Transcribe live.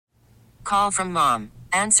Call from mom.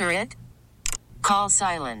 Answer it. Call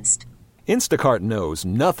silenced. Instacart knows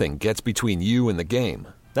nothing gets between you and the game.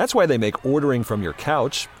 That's why they make ordering from your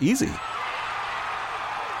couch easy.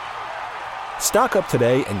 Stock up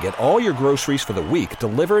today and get all your groceries for the week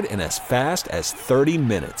delivered in as fast as 30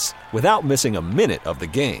 minutes without missing a minute of the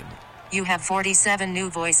game. You have 47 new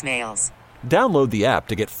voicemails. Download the app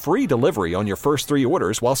to get free delivery on your first 3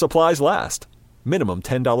 orders while supplies last. Minimum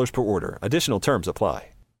 $10 per order. Additional terms apply.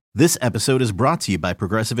 This episode is brought to you by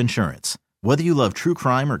Progressive Insurance. Whether you love true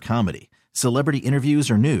crime or comedy, celebrity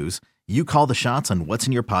interviews or news, you call the shots on what's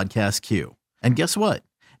in your podcast queue. And guess what?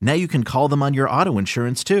 Now you can call them on your auto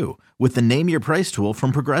insurance too with the Name Your Price tool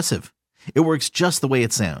from Progressive. It works just the way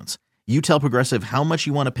it sounds. You tell Progressive how much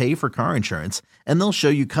you want to pay for car insurance, and they'll show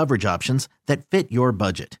you coverage options that fit your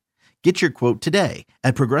budget. Get your quote today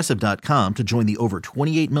at Progressive.com to join the over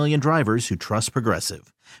 28 million drivers who trust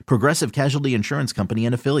Progressive. Progressive Casualty Insurance Company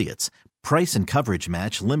and Affiliates. Price and coverage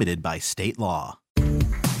match limited by state law.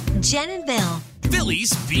 Jen and Bill.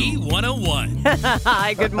 Phillies B101.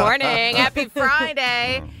 Hi, good morning. Happy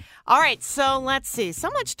Friday. All right, so let's see. So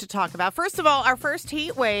much to talk about. First of all, our first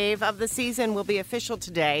heat wave of the season will be official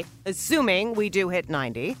today, assuming we do hit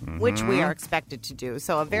 90, which we are expected to do.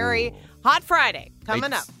 So a very hot Friday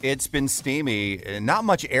coming up. It's been steamy. Not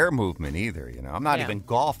much air movement either, you know. I'm not even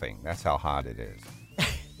golfing. That's how hot it is.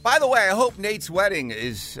 By the way, I hope Nate's wedding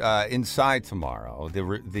is inside tomorrow,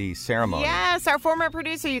 the ceremony. Yes, our former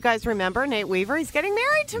producer, you guys remember, Nate Weaver, he's getting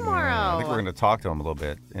married tomorrow. Yeah, I think we're going to talk to him in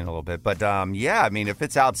a little bit. But, yeah, I mean, if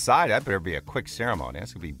it's outside, that better be a quick ceremony.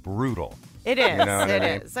 That's going to be brutal. It is. You know what I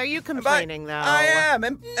mean? Is. Are you complaining, though? I am.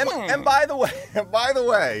 And by the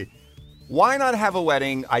way, why not have a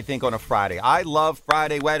wedding, I think, on a Friday? I love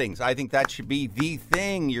Friday weddings. I think that should be the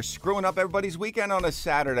thing. You're screwing up everybody's weekend on a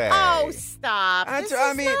Saturday. Oh, stop. This is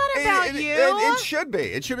not about you. It should be.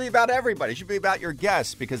 It should be about everybody. It should be about your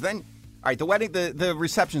guests, because then, all right, the wedding, the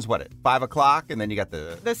reception's what, at 5 o'clock? And then you got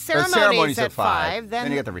the ceremony's at 5.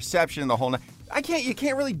 Then you got the reception, the whole night. You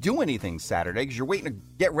can't really do anything Saturday because you're waiting to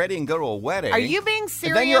get ready and go to a wedding. Are you being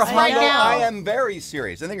serious and then you're right now? I am very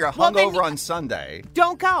serious. And then you're hungover on Sunday.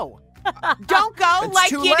 Don't go. Don't go It's like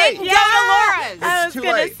too you late. didn't go to Laura's. I was too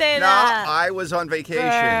going late. to say no, that. I was on vacation.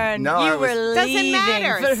 Burn. No, you I was. were Doesn't leaving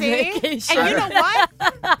matter, for see? vacation. And you know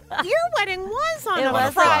what? Your wedding was on a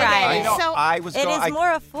was Friday. Friday. I know. So I was It going. is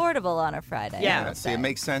more affordable on a Friday. Yeah. I would See, say. it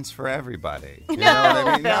makes sense for everybody. You know what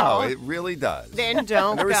I mean? No, it really does. then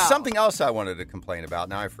don't There was go. something else I wanted to complain about.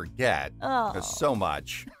 Now I forget. Oh. There's so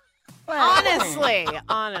much. Honestly.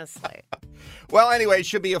 Well, anyway, it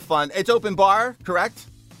should be a fun. It's open bar, correct?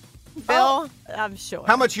 Bill, I'm sure.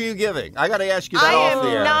 How much are you giving? I got to ask you that I off the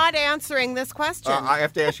air. am not answering this question. I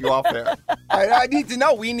have to ask you off there. I need to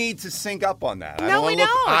know. We need to sync up on that. no, we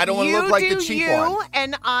don't. I don't want to look like the cheap you one.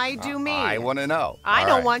 and I do me. I want to know. I All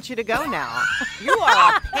don't right. want you to go now. You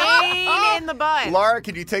are a pain in the butt. Laura,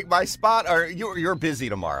 can you take my spot? Or you're busy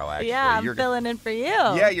tomorrow, actually. Yeah, I'm You're- filling in for you.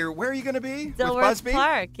 Yeah, where are you going to be? With Dilworth Busby?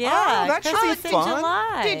 Park. Yeah. Oh, that should be Christmas in fun.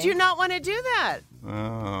 July. Did you not want to do that?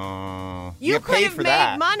 You get could paid have for made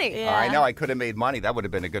that. money. Yeah. I know. I could have made money. That would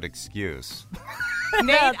have been a good excuse. Nate,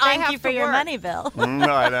 Well, I thank have you for to your work. money, Bill.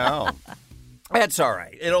 I know. That's all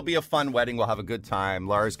right. It'll be a fun wedding. We'll have a good time.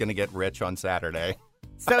 Laura's going to get rich on Saturday.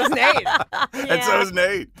 So's Nate. And so is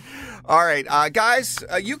Nate. All right, guys,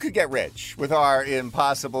 you could get rich with our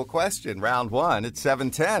impossible question. Round 1 at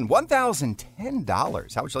 7:10.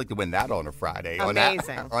 $1,010. How would you like to win that on a Friday?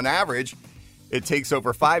 Amazing. On average, it takes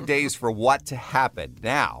over 5 days for what to happen.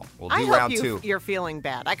 Now, we'll do I round hope 2. you're feeling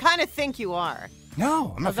bad. I kind of think you are.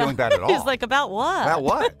 No, I'm not feeling bad at all. He's like, about what? About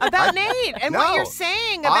what? About Nate and what No. you're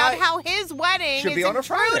saying about I- how his wedding Should is be on a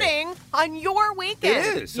Friday. intruding on your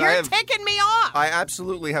weekend. It is. You're ticking me off. I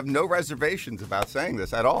absolutely have no reservations about saying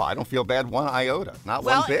this at all. I don't feel bad one iota, not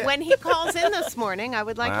well, one bit. when he calls in this morning, I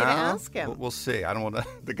would like you to Well, ask him. We'll see. I don't want to.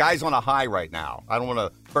 The guy's on a high right now. I don't want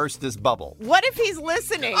to burst his bubble. What if he's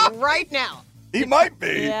listening right now? He might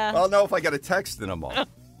be. Yeah. I'll know if I get a text in a moment.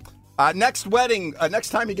 Next wedding, next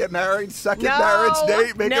time you get married, second No, marriage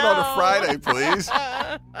date, make it on a no. Friday, please.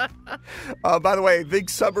 By the way, big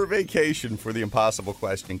summer vacation for the impossible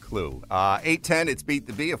question clue. 8:10, it's Beat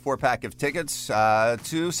the Bee, a 4-pack of tickets to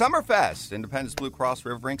Summerfest, Independence Blue Cross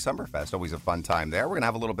River Rink Summerfest. Always a fun time there. We're going to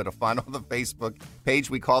have a little bit of fun on the Facebook page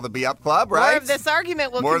we call the Be Up Club, right? More of this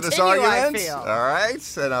argument will More of continue, this argument. I feel. All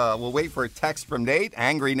right. And we'll wait for a text from Nate,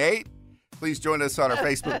 Angry Nate. Please join us on our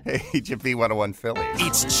Facebook page at B101 Phillies.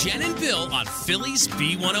 It's Jen and Bill on Phillies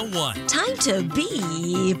B101. Time to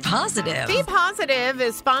be positive. Be Positive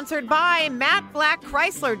is sponsored by Matt Black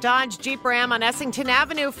Chrysler Dodge Jeep Ram on Essington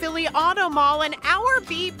Avenue, Philly Auto Mall. And our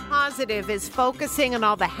Be Positive is focusing on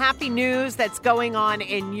all the happy news that's going on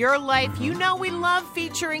in your life. You know we love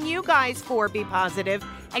featuring you guys for Be Positive.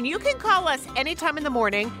 And you can call us anytime in the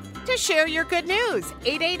morning to share your good news.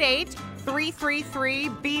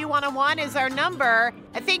 888-333-B101 is our number.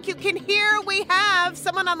 I think you can hear we have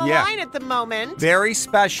someone on the line at the moment. Very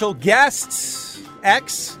special guests.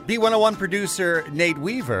 Ex-B101 producer Nate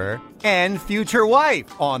Weaver and future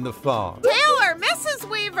wife on the phone. Taylor, Mrs.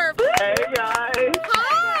 Weaver. Hey, guys.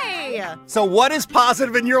 Hi. So what is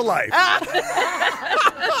positive in your life?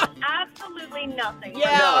 Absolutely nothing.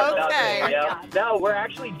 Yeah, No, okay. nothing. Yeah. No, we're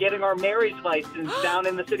actually getting our marriage license down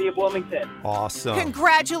in the city of Wilmington. Awesome.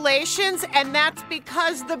 Congratulations, and that's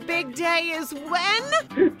because the big day is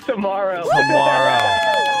when? Tomorrow.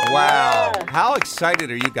 Wow. How excited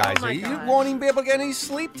are you guys? Oh my You God. won't even be able to get any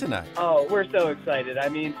sleep tonight. Oh, we're so excited. I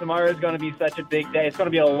mean, tomorrow's going to be such a big day. It's going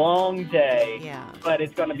to be a long day. Yeah. But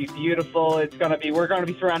it's going to be beautiful. We're going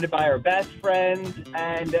to be surrounded by our best friends,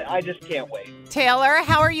 and I just can't wait. Taylor,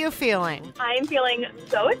 how are you feeling? I'm feeling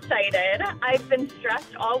so excited. I've been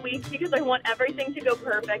stressed all week because I want everything to go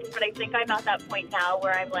perfect, but I think I'm at that point now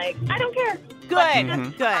where I'm like, I don't care. Good, Let's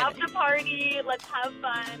good. have the party. Let's have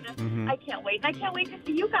fun. I can't wait. And I can't wait to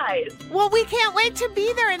see you guys. Well, we can't wait to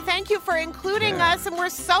be there, and thank you for including us, and we're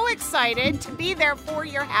so excited to be there for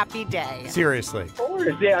your happy day. Seriously. Of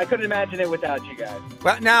course. Yeah, I couldn't imagine it without you guys.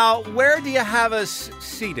 Well, now, where do you have us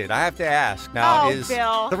seated? I have to ask. Now, Oh, is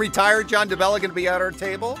Bill. the retired John DeBella going to be at our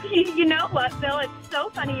table? You know what, Bill? It's so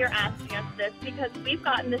funny you're asking us this because we've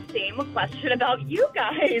gotten the same question about you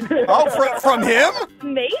guys. Oh, from him?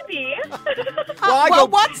 Maybe. Well,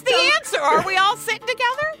 what's the answer? Are we all sitting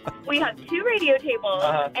together? We have 2 radio tables,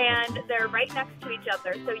 Uh-huh. and they're right next to each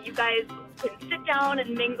other. So you guys can sit down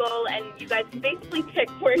and mingle, and you guys can basically pick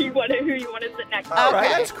who you want to sit next to. All right,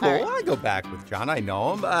 Okay. that's cool. All right. I go back with John. I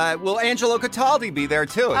know him. Will Angelo Cataldi be there,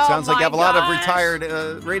 too? It Oh, sounds like you my have a lot of gosh. retired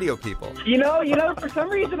radio people. You know, for some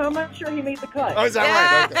reason, I'm not sure he made the cut. Oh, is that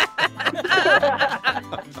right? Okay.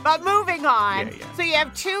 But moving on. Yeah, yeah. So you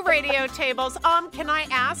have 2 radio tables. Can I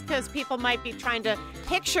ask, because people might be trying to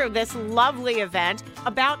picture this lovely event,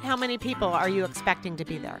 about how many people are you expecting to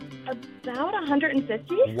be there? About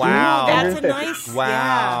 150. Wow. That's a nice.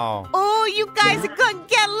 Wow. Yeah. Oh, you guys are going to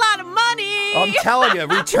get a lot of money. I'm telling you,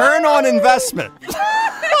 return on investment.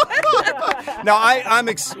 No,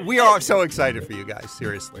 we are so excited for you guys,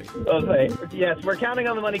 seriously. Okay. Yes, we're counting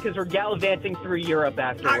on the money because we're gallivanting through Europe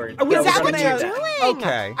afterwards. Is So we're that gonna what do you're that. doing?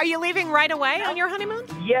 Okay. Are you leaving right away on your honeymoon?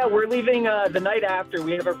 Yeah, we're leaving the night after.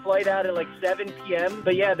 We have our flight out at like 7 p.m.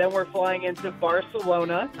 But yeah, then we're flying into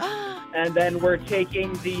Barcelona, and then we're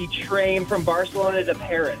taking the train from Barcelona to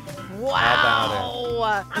Paris.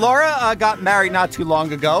 Wow. Laura got married not too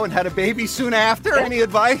long ago and had a baby soon after. Any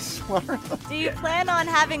advice, Laura? Do you plan on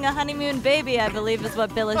having a honeymoon baby, I believe is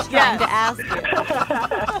what Bill is trying to ask you.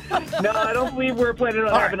 No, I don't believe we're planning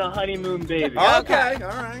on having a honeymoon baby. Okay, all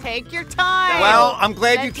right. Take your time. Well, I'm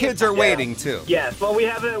glad you Thank you. kids are waiting, too. Yes, well, we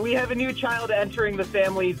have a new child entering the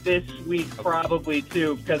family this week, probably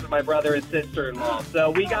too, because of my brother and sister-in-law. So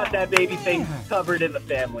we got that baby thing covered in the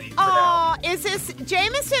family. For now. Oh, is this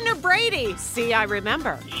Jameson or Brady? See, I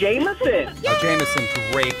remember. Jameson. Oh, Jameson,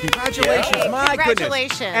 great. Congratulations. Yay. My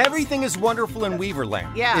Congratulations. goodness. Everything is wonderful in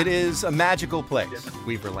Weaverland. Yeah. It is a magical place,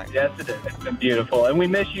 Weaverland. Yes, it is. It's been beautiful, and we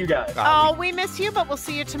miss you guys. Oh, we miss you, but we'll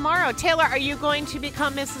see you tomorrow. Taylor, are you going to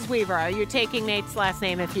become Mrs. Weaver? Are you taking Nate's last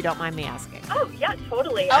name, if you don't mind me asking? Oh, yeah,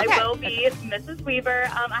 totally. Okay. I will be Mrs. Weaver.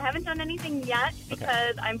 I haven't done anything yet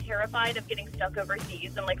because I'm terrified of getting stuck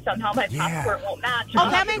overseas and, like, somehow my passport won't match. Oh, I'll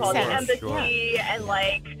that have to makes call sense. the embassy and,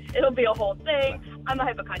 like, it'll be a whole thing. I'm a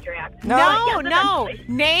hypochondriac. No, Yes, no. eventually.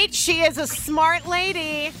 Nate, she is a smart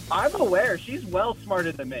lady. I'm aware. She's well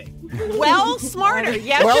smarter than me. Well, smarter.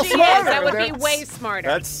 Yes, Well, she smarter. is. That would be That's- way smarter.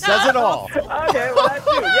 That says it all. Okay, well, that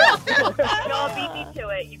too, yeah. Y'all beat me to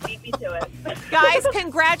it. You beat me to it. Guys,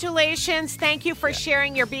 congratulations. Thank you for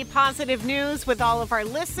sharing your Be Positive news with all of our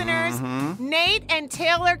listeners. Nate and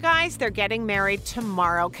Taylor, guys, they're getting married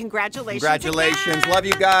tomorrow. Congratulations. Congratulations. again. Love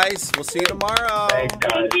you guys. We'll see you tomorrow. Thanks,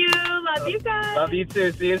 guys. Thank you. Love you guys. Love you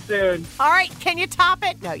too. See you soon. All right, can you top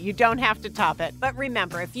it? No, you don't have to top it. But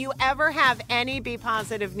remember, if you ever have any Be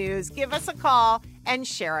Positive news, give us a call and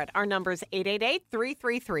share it. Our number is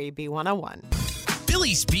 888-333-B101.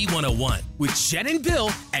 Phillies B101 with Jen and Bill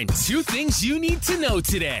and two things you need to know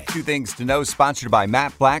today. Two things to know, sponsored by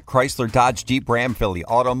Matt Black, Chrysler Dodge Jeep Ram Philly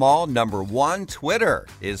Auto Mall. Number one, Twitter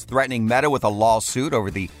is threatening Meta with a lawsuit over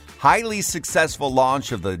the highly successful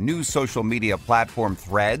launch of the new social media platform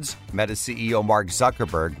Threads. Meta CEO Mark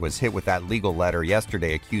Zuckerberg was hit with that legal letter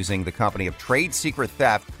yesterday accusing the company of trade secret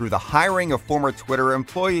theft through the hiring of former Twitter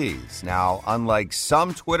employees. Now, unlike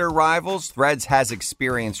some Twitter rivals, Threads has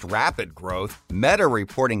experienced rapid growth. Meta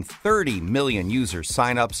reporting 30 million user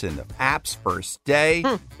signups in the app's first day.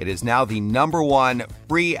 It is now the number one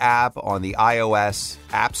free app on the iOS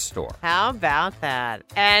App Store. How about that?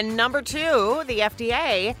 And number two, the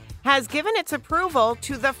FDA has given its approval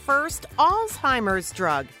to the first Alzheimer's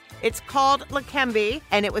drug. It's called Leqembi,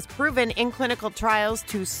 and it was proven in clinical trials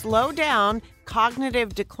to slow down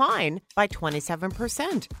cognitive decline by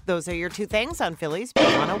 27%. Those are your two things on Phillies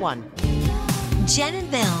B101. Jen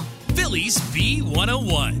and Bill. Phillies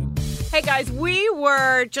B101. Hey guys, we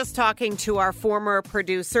were just talking to our former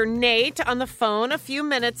producer, Nate, on the phone a few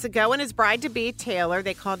minutes ago, and his bride-to-be, Taylor.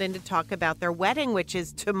 They called in to talk about their wedding, which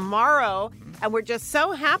is tomorrow, and we're just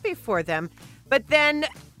so happy for them. But then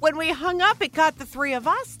when we hung up, it got the three of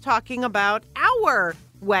us talking about our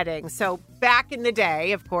wedding. So back in the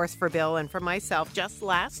day, of course, for Bill and for myself, just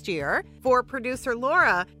last year, for producer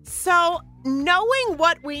Laura. So knowing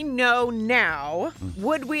what we know now,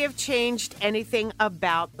 would we have changed anything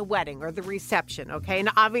about the wedding or the reception? Okay. And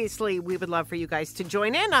obviously, we would love for you guys to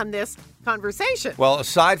join in on this conversation. Well,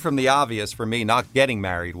 aside from the obvious, for me, not getting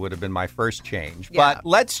married would have been my first change. Yeah. But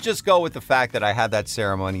let's just go with the fact that I had that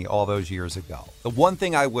ceremony all those years ago. The one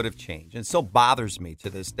thing I would have changed, and it still bothers me to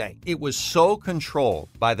this day, it was so controlled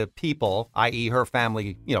by the people, i.e. her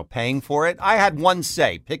family, paying for it. I had one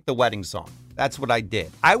say, pick the wedding song. That's what I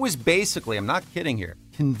did. I was basically, I'm not kidding here,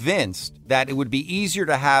 convinced that it would be easier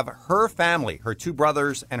to have her family, her two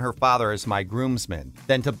brothers and her father as my groomsmen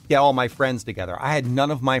than to get all my friends together. I had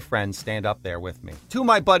none of my friends stand up there with me. Two of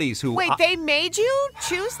my buddies who... Wait, they made you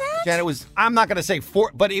choose that? Jen, it was, I'm not going to say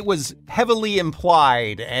but it was heavily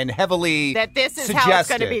implied and heavily that this is suggested. how it's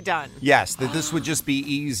going to be done. Yes, that this would just be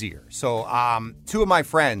easier. So two of my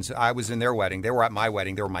friends, I was in their wedding. They were at my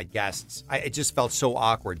wedding. They were my guests. It just felt so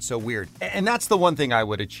awkward, so weird. And that's the one thing I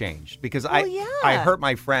would have changed because I hurt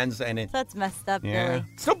my friends and it... That's messed up, Billy. It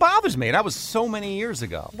still bothers me. That was so many years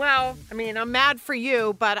ago. Well, I mean, I'm mad for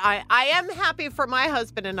you, but I am happy for my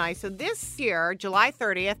husband and I. So this year, July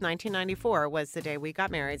 30th, 1994 was the day we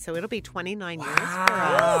got married. So it'll be 29 years for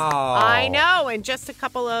us. I know, in just a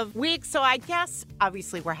couple of weeks. So I guess,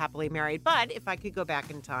 obviously, we're happily married. But if I could go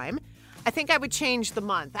back in time, I think I would change the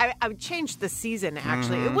month. I would change the season,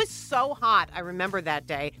 actually. It was so hot. I remember that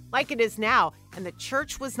day, like it is now. And the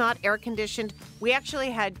church was not air conditioned. We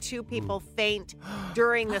actually had two people faint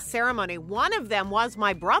during the ceremony. One of them was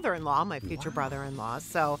my brother-in-law, my future brother-in-law.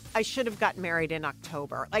 So I should have gotten married in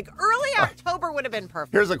October. Like early October would have been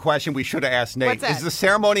perfect. Here's a question we should have asked Nate. What's that? Is the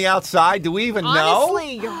ceremony outside? Do we even know?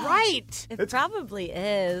 Honestly, you're right. It probably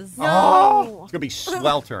is. Oh, it's going to be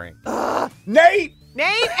sweltering. Nate!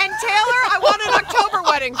 Nate and Taylor, I want an October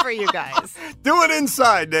wedding for you guys. Do it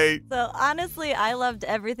inside, Nate. So honestly, I loved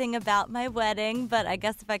everything about my wedding, but I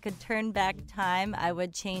guess if I could turn back time, I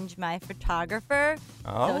would change my photographer.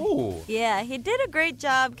 Oh. So, yeah, he did a great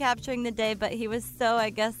job capturing the day, but he was so, I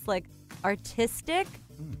guess, artistic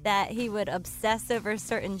that he would obsess over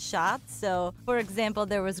certain shots. So, for example,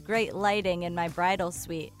 there was great lighting in my bridal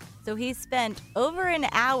suite. So he spent over an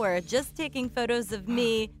hour just taking photos of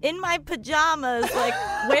me in my pajamas,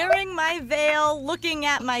 wearing my veil, looking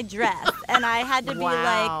at my dress. And I had to be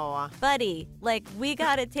like, buddy, we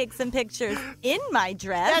got to take some pictures in my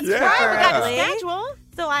dress. That's right. We got a schedule.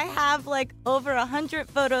 So I have over 100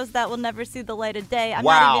 photos that will never see the light of day. I'm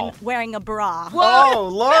not even wearing a bra. Whoa. Oh,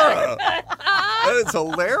 Laura. That is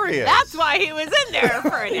hilarious. That's why he was in there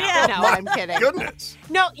for an hour. No, I'm kidding. Goodness.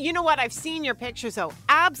 No, you know what? I've seen your pictures, though.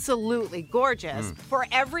 Absolutely gorgeous. For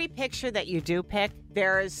every picture that you do pick,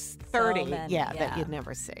 there's 30 that you'd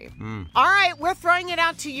never see. All right, we're throwing it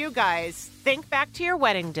out to you guys. Think back to your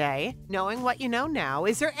wedding day, knowing what you know now.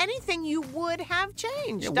 Is there anything you would have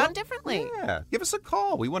changed, done differently? Yeah, give us a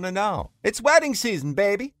call. We want to know. It's wedding season,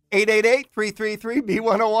 baby.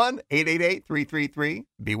 888-333-B101.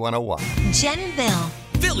 888-333-B101. Jen and Bill.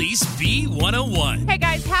 Phillies B101. Hey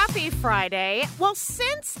guys, happy Friday. Well,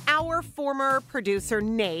 since our former producer,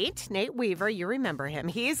 Nate Weaver, you remember him,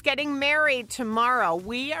 he's getting married tomorrow.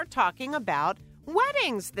 We are talking about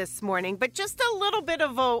weddings this morning, but just a little bit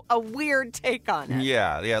of a weird take on it.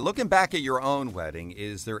 Yeah. Looking back at your own wedding,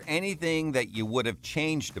 is there anything that you would have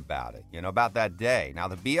changed about it, about that day? Now,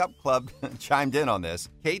 the Be Up Club chimed in on this.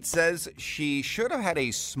 Kate says she should have had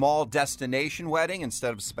a small destination wedding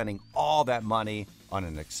instead of spending all that money on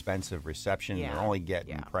an expensive reception. Yeah. They're only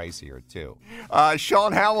getting pricier, too.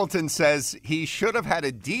 Sean Hamilton says he should have had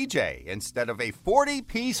a DJ instead of a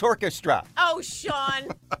 40-piece orchestra. Oh, Sean.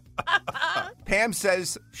 Pam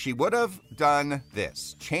says she would have done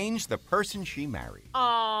this. Change the person she married.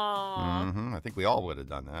 Aww. I think we all would have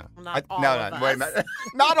done that. Not all of us. Wait a minute.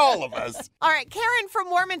 Not all of us. All right, Karen from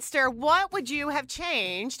Warminster, what would you have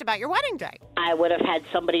changed about your wedding day? I would have had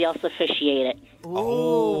somebody else officiate it.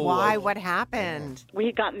 Ooh, why? What happened? We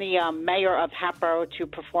had gotten the mayor of Hatboro to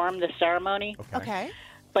perform the ceremony. Okay.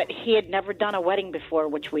 But he had never done a wedding before,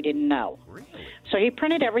 which we didn't know. Really? So he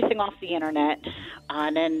printed everything off the internet.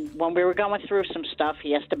 And then when we were going through some stuff,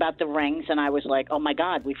 he asked about the rings. And I was like, oh, my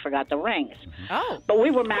God, we forgot the rings. Oh. But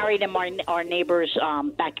we were married in our neighbor's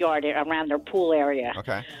backyard around their pool area.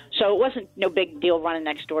 Okay. So it wasn't no big deal running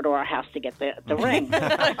next door to our house to get the ring.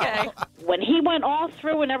 Okay. When he went all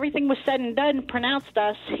through and everything was said and done, pronounced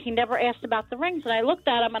us, he never asked about the rings. And I looked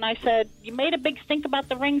at him and I said, you made a big stink about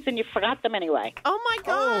the rings and you forgot them anyway. Oh, my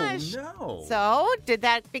gosh. Oh, no. So, did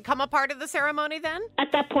that become a part of the ceremony then?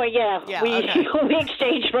 At that point, yeah. We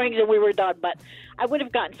exchanged rings and we were done. But I would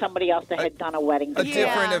have gotten somebody else that had done a wedding A before.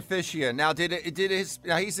 different officiant. Now,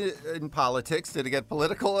 he's in politics. Did it get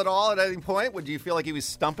political at all at any point? Would you feel like he was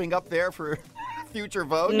stumping up there for future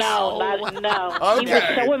votes? No. Okay. He was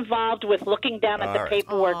so involved with looking down at the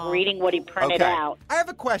paperwork, reading what he printed out. I have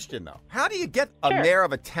a question, though. How do you get a mayor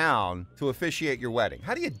of a town to officiate your wedding?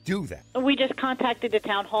 How do you do that? We just contacted the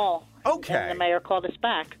town hall. Okay. And the mayor called us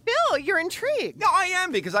back. Bill, you're intrigued. No, I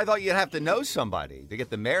am, because I thought you'd have to know somebody to get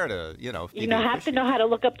the mayor to, You have to know how to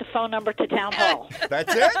look up the phone number to town hall.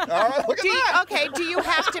 That's it? All right, look at that. Okay, do you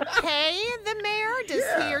have to pay the mayor? Does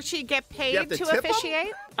he or she get paid to tip him?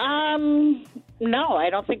 officiate? No, I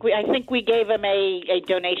don't think I think we gave him a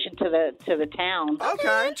donation to the town.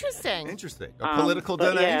 Okay. Interesting. A political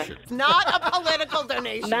donation. Yeah. Not a political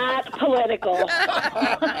donation. Not political.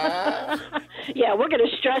 Yeah, we're going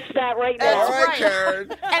to stress that right now. All right,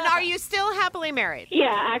 Karen. And are you still happily married?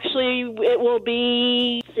 Yeah, actually, it will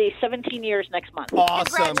be 17 years next month.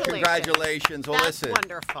 Awesome. Congratulations. Well, That's listen.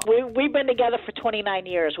 wonderful. We've been together for 29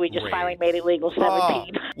 years. We just Great. finally made it legal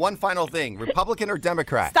 17. One final thing. Republican or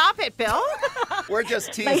Democrat? Stop it, Bill. We're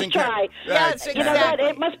just teasing. Nice try. Yes, You know what?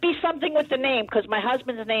 It must be something with the name, because my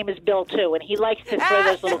husband's name is Bill, too, and he likes to throw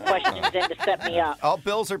those little questions in to set me up. All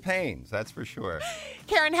bills are pains, that's for sure.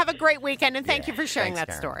 Karen, have a great weekend, and thank you for sharing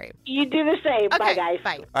Thanks, that Karen. story. You do the same. Okay, Bye, guys.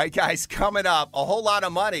 Bye. All right, guys, coming up, a whole lot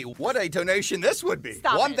of money. What a donation this would be.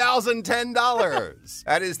 Stop it. $1,010.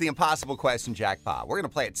 That is the impossible question jackpot. We're going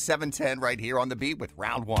to play at 7:10 right here on The Beat with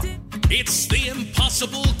round one. It's the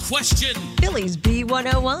impossible question. Phillies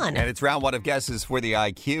B101. And it's round one of guesses for the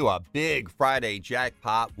IQ. A big Friday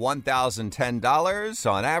jackpot,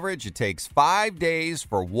 $1,010. On average, it takes 5 days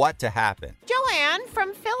for what to happen? Joanne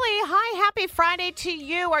from Philly, hi, happy Friday to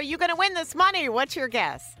you. Are you going to win this money? What's your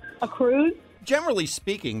guess? A cruise? Generally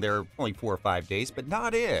speaking, they're only 4 or 5 days, but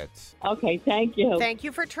not it. Okay, thank you. Thank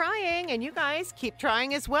you for trying, and you guys keep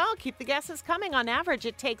trying as well. Keep the guesses coming. On average,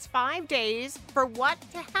 it takes 5 days for what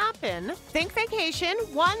to happen. Think vacation,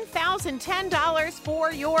 $1,010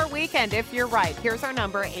 for your weekend if you're right. Here's our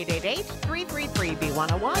number,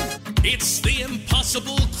 888-333-B101. It's the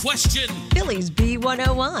impossible question. Phillies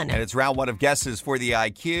B101. And it's round one of guesses for the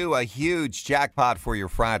IQ. A huge jackpot for your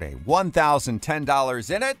Friday.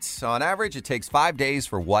 $1,010 in it. On average, it takes 5 days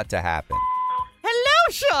for what to happen? Hello,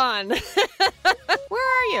 Sean.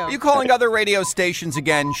 Where are you? Are you calling other radio stations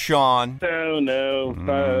again, Sean? No.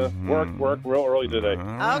 Work real early today.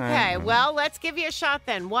 Okay, well, let's give you a shot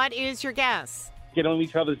then. What is your guess? Get on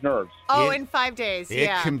each other's nerves. Oh, in 5 days, It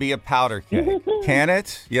yeah. can be a powder keg. Can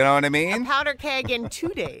it? You know what I mean? A powder keg in 2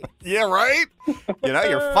 days. Yeah, right?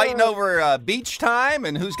 You're fighting over beach time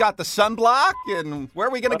and who's got the sunblock and where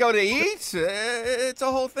are we going to go to eat? It's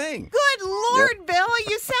a whole thing. Good Lord, Bill.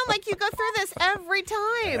 You sound like you go through this every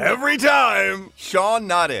time. Every time. Sean,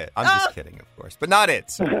 not it. I'm just kidding, of course, but not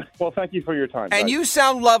it. Well, thank you for your time. And guys. you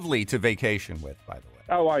sound lovely to vacation with, by the way.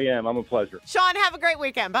 Oh, I am. I'm a pleasure. Sean, have a great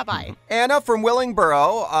weekend. Bye-bye. Anna from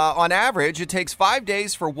Willingboro, on average, it takes 5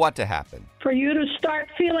 days for what to happen? For you to start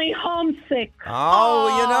feeling homesick.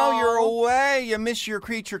 Oh, you're away. You miss your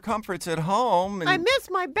creature comforts at home. And I miss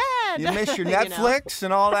my bed. you miss your Netflix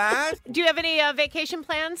and all that. Do you have any vacation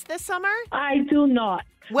plans this summer? I do not.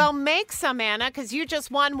 Well, make some, Anna, because you just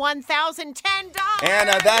won $1,010.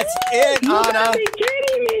 Anna, that's it, You Anna. gotta be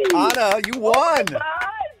kidding me. Anna, you won.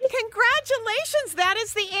 Congratulations. That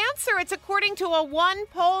is the answer. It's according to a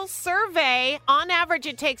one-poll survey. On average,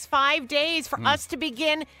 it takes 5 days for us to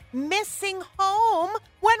begin missing home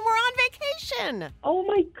when we're on vacation. Oh,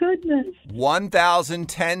 my goodness.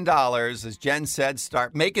 $1,010, as Jen said.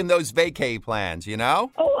 Start making those vacay plans, you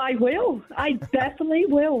know? Oh, I will. I definitely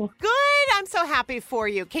will. Good. I'm so happy for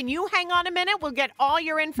you. Can you hang on a minute? We'll get all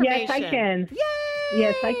your information. Yes, I can. Yay!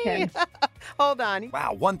 Yes, I can. Hold on.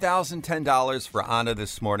 Wow, $1,010 for Anna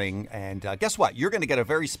this morning. And guess what? You're going to get a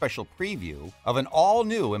very special preview of an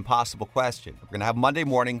all-new Impossible Question. We're going to have Monday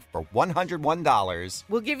morning for $101.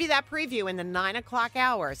 We'll give you that preview in the 9 o'clock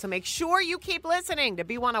hour, so make sure you keep listening to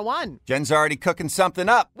B101. Jen's already cooking something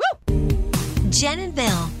up. Woo! Jen and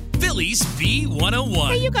Bill. Phillies B101.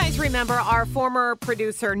 Hey, you guys remember our former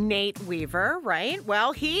producer, Nate Weaver, right?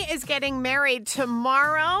 Well, he is getting married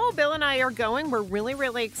tomorrow. Bill and I are going. We're really,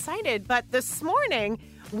 really excited. But this morning,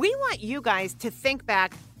 we want you guys to think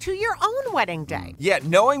back to your own wedding day. Yeah,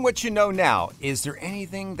 knowing what you know now, is there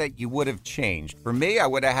anything that you would have changed? For me, I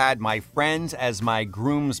would have had my friends as my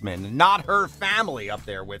groomsmen, not her family up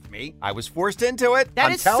there with me. I was forced into it. That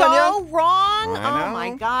I'm is telling so you. wrong. I Oh, know.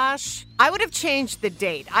 my gosh. I would have changed the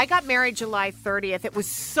date. I got married July 30th. It was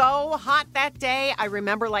so hot that day. I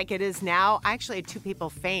remember like it is now. I actually had 2 people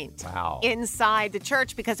faint inside the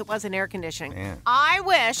church because it wasn't air conditioning. Man. I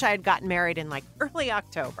wish I had gotten married in like early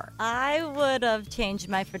October. I would have changed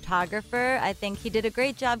my photographer. I think he did a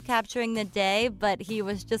great job capturing the day, but he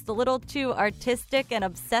was just a little too artistic and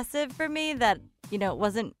obsessive for me that, you know, it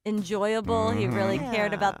wasn't enjoyable. He really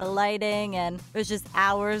cared about the lighting, and it was just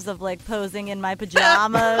hours of like posing in my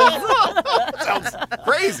pajamas. Sounds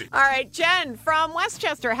crazy. All right, Jen from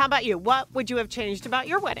Westchester, how about you? What would you have changed about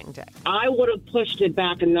your wedding day? I would have pushed it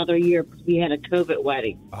back another year because we had a COVID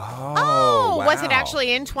wedding. Oh, was it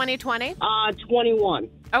actually in 2020? 21.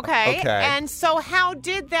 Okay. Okay. And so how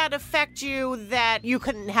did that affect you that you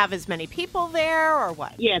couldn't have as many people there or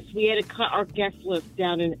what? Yes, we had to cut our guest list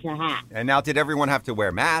down into half. And now, did everyone have to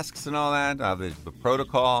wear masks and all that? The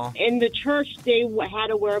protocol? In the church, they had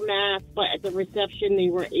to wear masks, but at the reception, they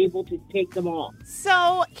were able to take them off.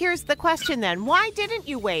 So here's the question then. Why didn't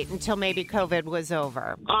you wait until maybe COVID was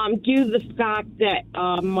over? Due to the fact that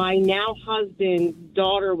my now husband's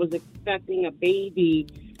daughter was expecting a baby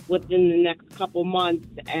within the next couple months,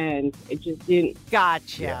 and it just didn't.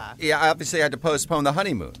 Gotcha. Yeah, obviously I had to postpone the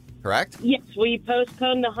honeymoon, correct? Yes, we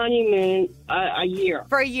postponed the honeymoon a year.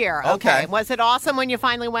 For a year. Okay. Was it awesome when you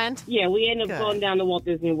finally went? Yeah, we ended up Good. going down to Walt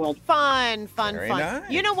Disney World. Fun. Very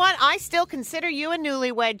nice. You know what? I still consider you a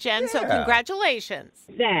newlywed, Jen, so Yeah. congratulations.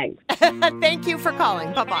 Thanks. Thank you for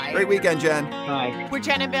calling. Bye-bye. Great weekend, Jen. Bye. We're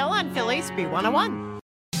Jen and Bill on Phillies B101.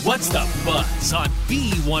 What's the buzz on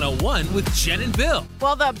B101 with Jen and Bill?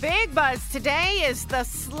 Well, the big buzz today is the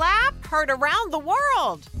slap heard around the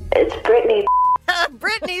world. It's Britney.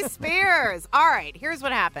 Britney Spears. All right, here's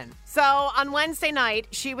what happened. So on Wednesday night,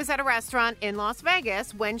 she was at a restaurant in Las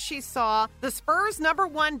Vegas when she saw the Spurs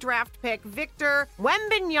 #1 draft pick, Victor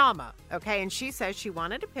Wembanyama. Okay, and she says she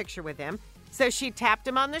wanted a picture with him, so she tapped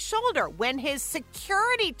him on the shoulder when his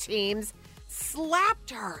security teams slapped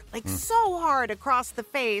her like so hard across the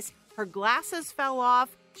face. Her glasses fell off.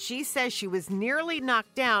 She says she was nearly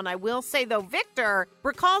knocked down. I will say, though, Victor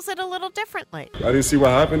recalls it a little differently. I didn't see what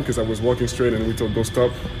happened because I was walking straight and we told go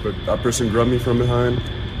stop, but that person grabbed me from behind,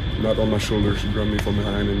 not on my shoulder. She grabbed me from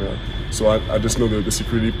behind, and so I just know that the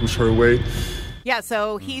security pushed her away. Yeah,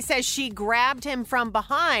 so he says she grabbed him from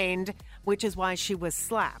behind, which is why she was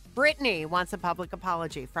slapped. Britney wants a public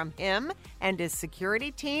apology from him and his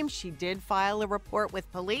security team. She did file a report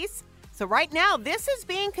with police. So right now, this is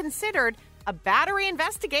being considered a battery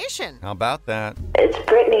investigation. How about that? It's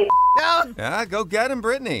Britney. No. Yeah, go get him,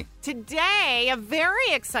 Brittany. Today, a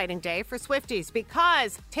very exciting day for Swifties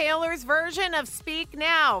because Taylor's version of Speak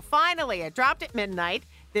Now, finally, it dropped at midnight.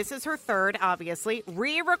 This is her third, obviously,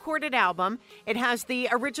 re-recorded album. It has the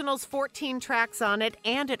original's 14 tracks on it,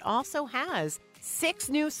 and it also has 6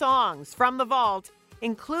 new songs from the vault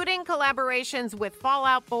including collaborations with Fall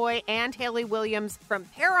Out Boy and Hayley Williams from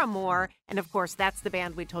Paramore. And of course, that's the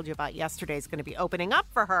band we told you about yesterday is going to be opening up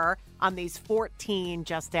for her on these 14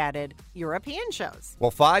 just added European shows.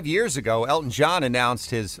 Well, 5 years ago, Elton John announced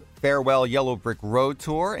his Farewell Yellow Brick Road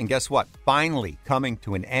tour. And guess what? Finally coming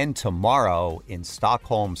to an end tomorrow in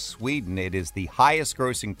Stockholm, Sweden. It is the highest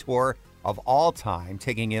grossing tour of all time,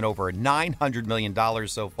 taking in over $900 million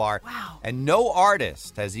so far. Wow. And no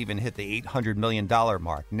artist has even hit the $800 million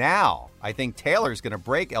mark. Now, I think Taylor's going to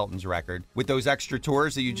break Elton's record with those extra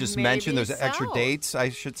tours that you just mentioned, those extra dates, I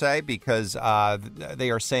should say, because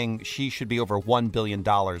they are saying she should be over $1 billion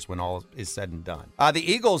when all is said and done. The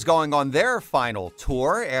Eagles going on their final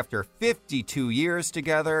tour after 52 years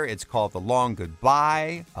together. It's called The Long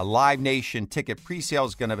Goodbye. A Live Nation ticket pre-sale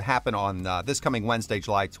is going to happen on this coming Wednesday,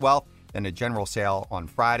 July 12th. Then a general sale on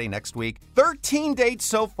Friday next week. 13 dates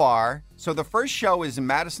so far. So the first show is in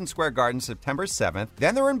Madison Square Garden, September 7th.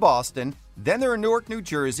 Then they're in Boston. Then they're in Newark, New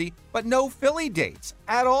Jersey. But no Philly dates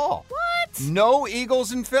at all. What? No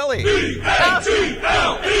Eagles in Philly. E-A-G-L-E-S,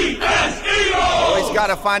 Eagles! Always got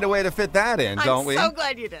to find a way to fit that in, don't we? I'm so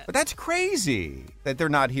glad you did. But that's crazy that they're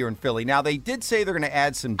not here in Philly. Now, they did say they're going to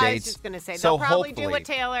add some dates. I was just going to say, so they'll probably do hopefully- what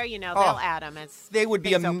Taylor, they'll add them. They would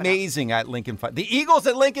be amazing at Lincoln. The Eagles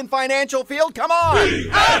at Lincoln Financial Field. Come on. There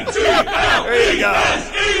you go.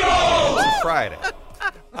 It's Friday.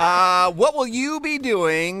 What will you be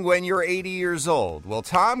doing when you're 80 years old? Well,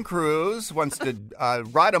 Tom Cruise wants to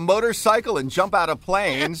ride a motorcycle and jump out of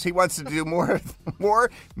planes. He wants to do more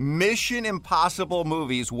Mission Impossible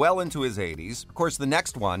movies well into his 80s. Of course, the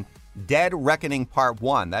next one, Dead Reckoning Part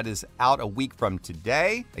 1. That is out a week from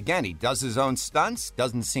today. Again, he does his own stunts,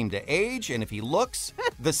 doesn't seem to age, and if he looks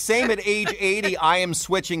the same at age 80, I am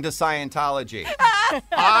switching to Scientology.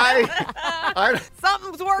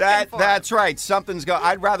 Something's working for him. That's right. Something's going.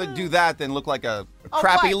 I'd rather do that than look like a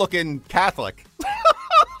crappy-looking Catholic.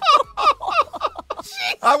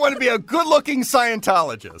 I want to be a good-looking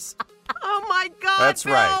Scientologist. Oh, my God, That's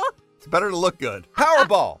Bill. right. It's better to look good.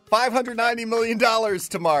 Powerball, $590 million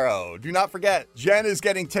tomorrow. Do not forget, Jen is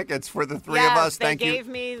getting tickets for the three of us. Thank you. They gave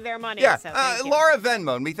me their money. Yeah, so thank you. Laura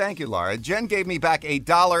Venmo'd me. Thank you, Laura. Jen gave me back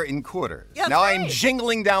 $1 in quarters. That's now right. I'm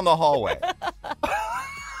jingling down the hallway.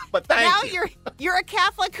 But thank now you. you're a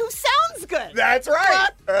Catholic who sounds good. That's right.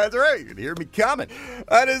 That's right. You can hear me coming.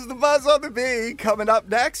 That is the Buzz on the Bee. Coming up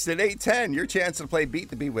next at 8:10, your chance to play Beat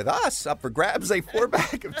the Bee with us. Up for grabs, a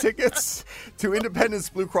 4-pack of tickets to Independence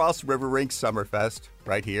Blue Cross River Rink Summerfest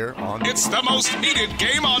right here on... It's the most heated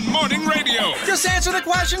game on morning radio. Just answer the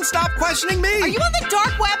question. Stop questioning me. Are you on the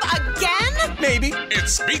dark web again? Maybe.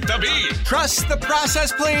 It's Beat the Bee Trust the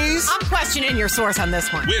process, please. I'm questioning your source on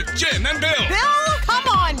this one. with Jen and Bill. Bill, come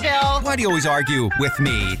on, Bill. Why do you always argue with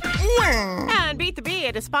me? And Beat the Bee,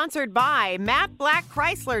 it is sponsored by Matt Black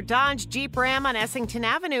Chrysler Dodge Jeep Ram on Essington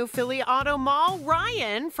Avenue, Philly Auto Mall.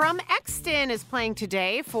 Ryan from Exton is playing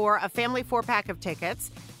today for a family 4-pack of tickets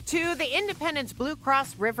to the Independence Blue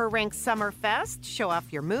Cross River Rink Summerfest. Show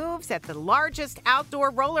off your moves at the largest outdoor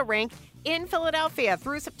roller rink in Philadelphia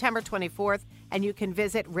through September 24th, and you can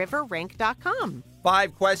visit riverrink.com.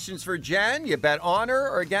 5 questions for Jen. You bet on her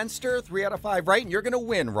or against her. 3 out of 5 right, and you're going to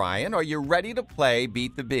win, Ryan. Are you ready to play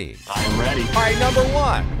Beat the Bee? I'm ready. All right, number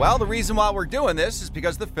 1. Well, the reason why we're doing this is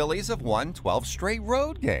because the Phillies have won 12 straight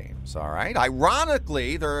road games, all right?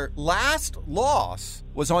 Ironically, their last loss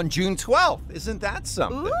was on June 12th. Isn't that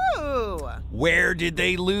something? Ooh. Where did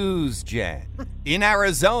they lose, Jen? In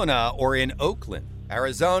Arizona or in Oakland?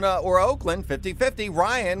 Arizona or Oakland, 50-50.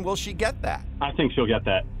 Ryan, will she get that? I think she'll get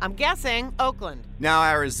that. I'm guessing Oakland. Now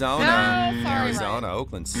Arizona. No, sorry, Arizona.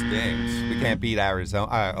 Oakland stinks. We can't beat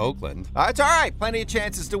Oakland. It's all right. Plenty of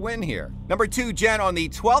chances to win here. Number 2, Jen, on the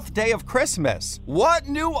 12th day of Christmas, what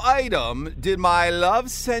new item did my love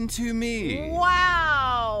send to me?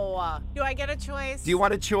 Wow. Do I get a choice? Do you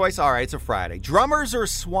want a choice? All right, it's a Friday. Drummers or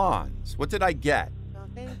swans? What did I get?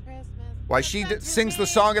 Why she sings the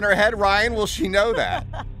song in her head, Ryan? Will she know that?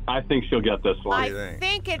 I think she'll get this one. I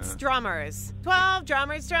think it's drummers. 12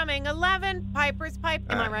 drummers drumming, 11 pipers pipe.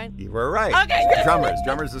 Am I right? You were right. Okay, good.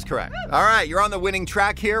 Drummers is correct. All right, you're on the winning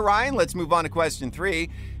track here, Ryan. Let's move on to question 3.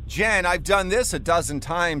 Jen, I've done this a dozen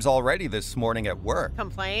times already this morning at work.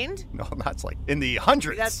 Complained? No, that's like in the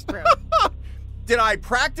hundreds. That's true. Did I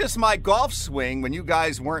practice my golf swing when you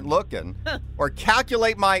guys weren't looking? Or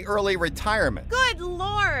calculate my early retirement? Good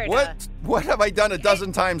Lord. What have I done a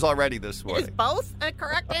dozen times already this morning? Is both a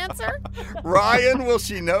correct answer? Ryan, will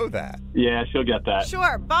she know that? Yeah, she'll get that.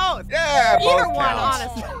 Sure, both. Yeah, Either both one, counts.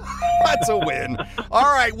 honestly. That's a win.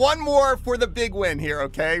 All right, one more for the big win here,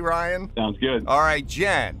 okay, Ryan? Sounds good. All right,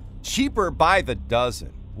 Jen, Cheaper by the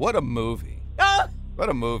Dozen. What a movie. Oh, What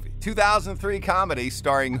a movie. 2003 comedy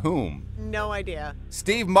starring whom? No idea.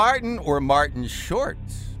 Steve Martin or Martin Short?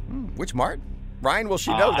 Which Martin? Ryan, will she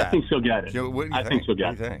know that? I think she'll get it. I think she'll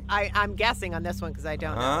get it. I'm guessing on this one because I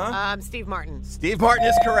don't know. Steve Martin. Steve Martin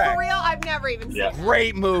is correct. For real? I've never even seen it.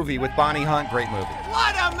 Great movie with Bonnie Hunt. Great movie.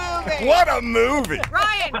 What a movie! What a movie!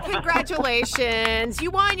 Ryan, congratulations. You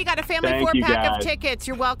won. You got a family Thank you, 4-pack of guys. tickets.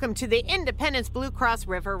 You're welcome to the Independence Blue Cross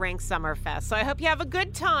River Rank Summerfest. So I hope you have a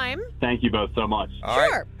good time. Thank you both so much. All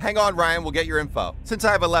right. Hang on, Ryan. We'll get your info. Since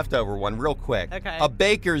I have a leftover one, real quick. Okay. A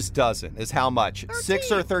baker's dozen is how much?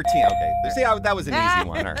 6 or 13? Okay. See, that was an easy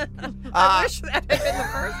one. All right. I wish that had been the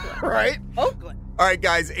first one. Right? Oakland. All right,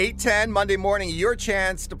 guys, 8:10 Monday morning, your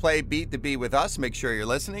chance to play Beat the Bee with us. Make sure you're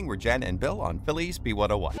listening. We're Jen and Bill on Phillies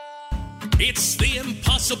B101. It's the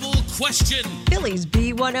impossible question. Phillies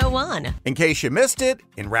B101. In case you missed it,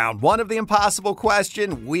 in round 1 of the impossible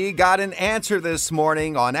question, we got an answer this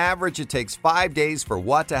morning. On average, it takes 5 days for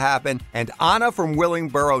what to happen, and Anna from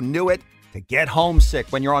Willingboro knew it, to get homesick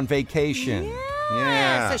when you're on vacation.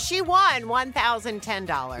 Yeah. So she won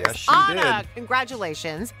 $1,010. Yes, she Anna, did.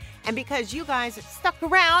 congratulations. And because you guys stuck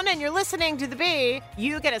around and you're listening to The Bee,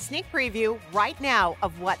 you get a sneak preview right now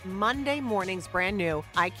of what Monday morning's brand new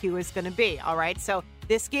IQ is going to be. All right. So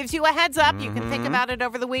this gives you a heads up. You can think about it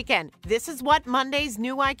over the weekend. This is what Monday's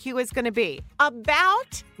new IQ is going to be.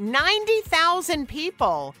 About 90,000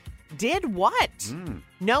 people did what?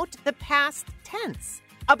 Note the past tense.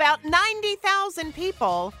 About 90,000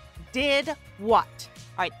 people did what?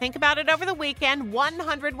 All right, think about it over the weekend.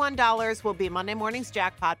 $101 will be Monday morning's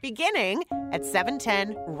jackpot beginning at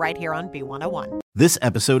 7:10 right here on B101. This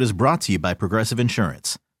episode is brought to you by Progressive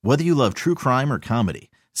Insurance. Whether you love true crime or comedy,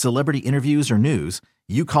 celebrity interviews or news,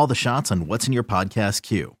 you call the shots on what's in your podcast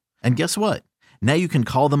queue. And guess what? Now you can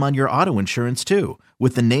call them on your auto insurance too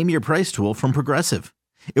with the Name Your Price tool from Progressive.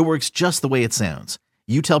 It works just the way it sounds.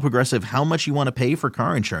 You tell Progressive how much you want to pay for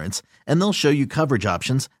car insurance, and they'll show you coverage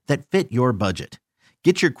options that fit your budget.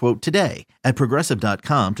 Get your quote today at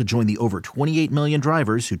Progressive.com to join the over 28 million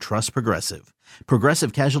drivers who trust Progressive.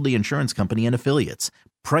 Progressive Casualty Insurance Company and Affiliates.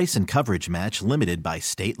 Price and coverage match limited by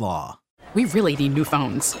state law. We really need new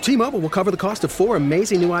phones. T-Mobile will cover the cost of 4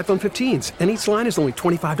 amazing new iPhone 15s, and each line is only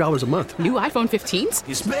 $25 a month. New iPhone 15s?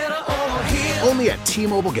 It's better over here. Only at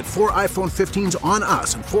T-Mobile, get 4 iPhone 15s on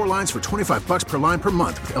us and 4 lines for $25 per line per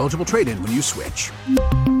month with eligible trade-in when you switch.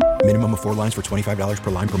 Minimum of 4 lines for $25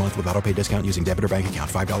 per line per month with autopay discount using debit or bank account.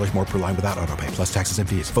 $5 more per line without autopay, plus taxes and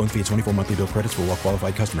fees. Phone fee at 24 monthly bill credits for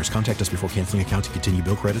well-qualified customers. Contact us before canceling account to continue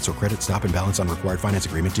bill credits or credit stop and balance on required finance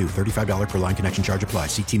agreement due. $35 per line connection charge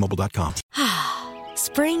applies. See T-Mobile.com.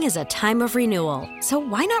 Spring is a time of renewal, so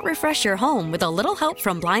why not refresh your home with a little help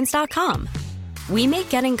from Blinds.com? We make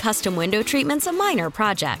getting custom window treatments a minor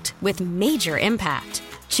project with major impact.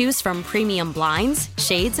 Choose from premium blinds,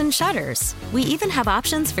 shades, and shutters. We even have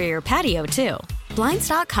options for your patio, too.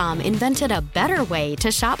 Blinds.com invented a better way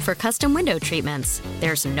to shop for custom window treatments.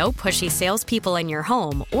 There's no pushy salespeople in your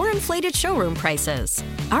home or inflated showroom prices.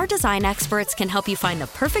 Our design experts can help you find the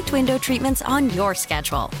perfect window treatments on your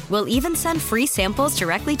schedule. We'll even send free samples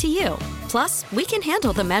directly to you. Plus, we can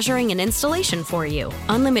handle the measuring and installation for you.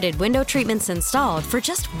 Unlimited window treatments installed for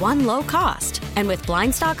just one low cost. And with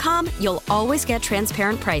Blinds.com, you'll always get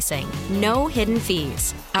transparent pricing. No hidden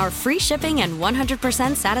fees. Our free shipping and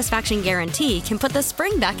 100% satisfaction guarantee can put the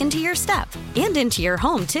spring back into your step and into your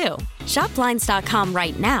home, too. Shop Blinds.com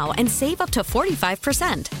right now and save up to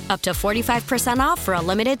 45%. Up to 45% off for a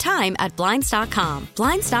limited time at Blinds.com.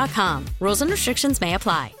 Blinds.com. Rules and restrictions may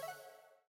apply.